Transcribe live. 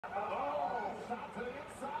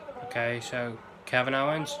Okay, so Kevin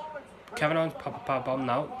Owens. Kevin Owens pop a power bomb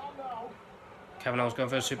now. Kevin Owens going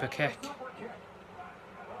for a super kick.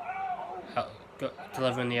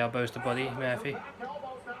 Delivering the elbows to Buddy Murphy.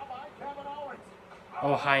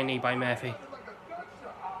 Oh, high knee by Murphy.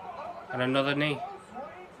 And another knee.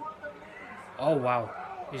 Oh wow,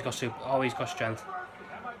 he's got he's got strength.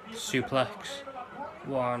 Suplex.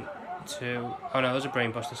 1, 2. Oh no, it was a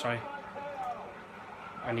brainbuster. Sorry.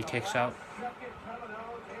 And he kicks out.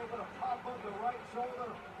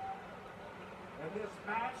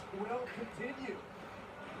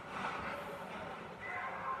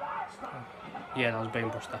 Yeah, that was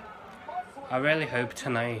brainbuster. I really hope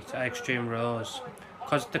tonight at Extreme Rules,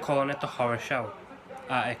 because they're calling it the horror show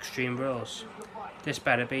at Extreme Rules, this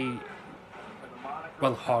better be,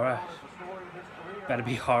 well, horror. Better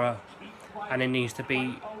be horror. And it needs to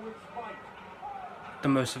be the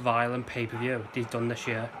most violent pay-per-view they've done this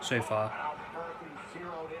year so far.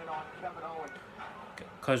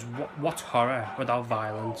 Because what's horror without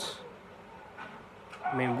violence?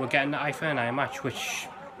 I mean, we're getting the eye for an eye match, which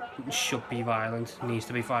should be violent, needs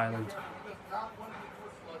to be violent.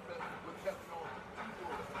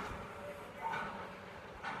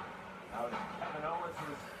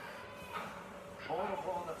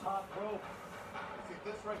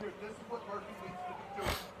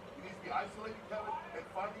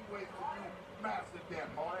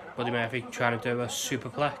 Buddy Murphy trying to do a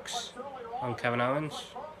superplex on Kevin Owens.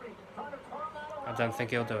 I don't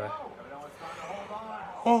think he'll do it.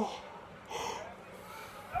 Oh,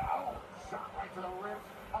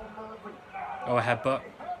 a headbutt.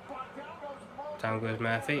 Down goes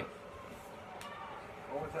Murphy.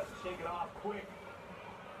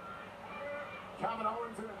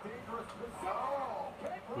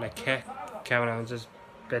 And a kick. Kevin Owens is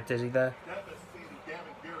a bit dizzy there.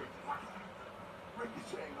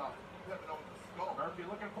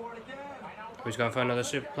 He's going for another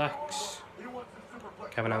superplex.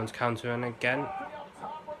 Kevin Owens countering again.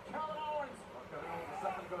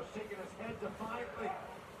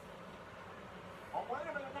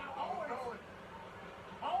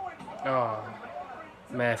 Oh,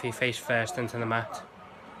 Murphy face first into the mat.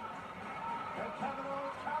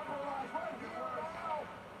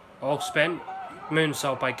 Oh, spin.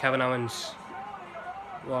 Moonsault by Kevin Owens.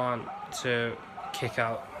 1, 2, kick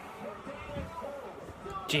out.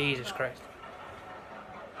 Jesus Christ.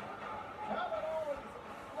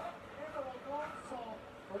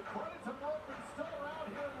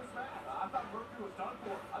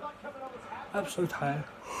 I'm so tired.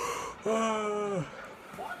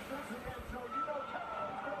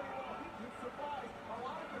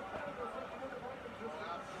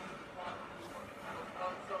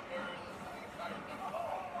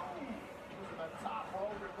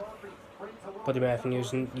 Buddy Murphy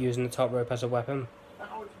using the top rope as a weapon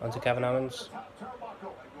onto Kevin Owens.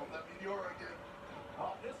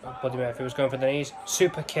 Buddy Murphy was going for the knees.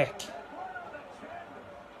 Super kick.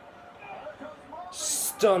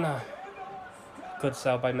 Stunner. Good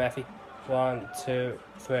sell by Murphy. 1, 2,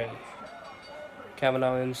 3. Kevin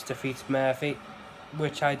Owens defeats Murphy,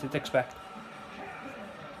 which I did expect.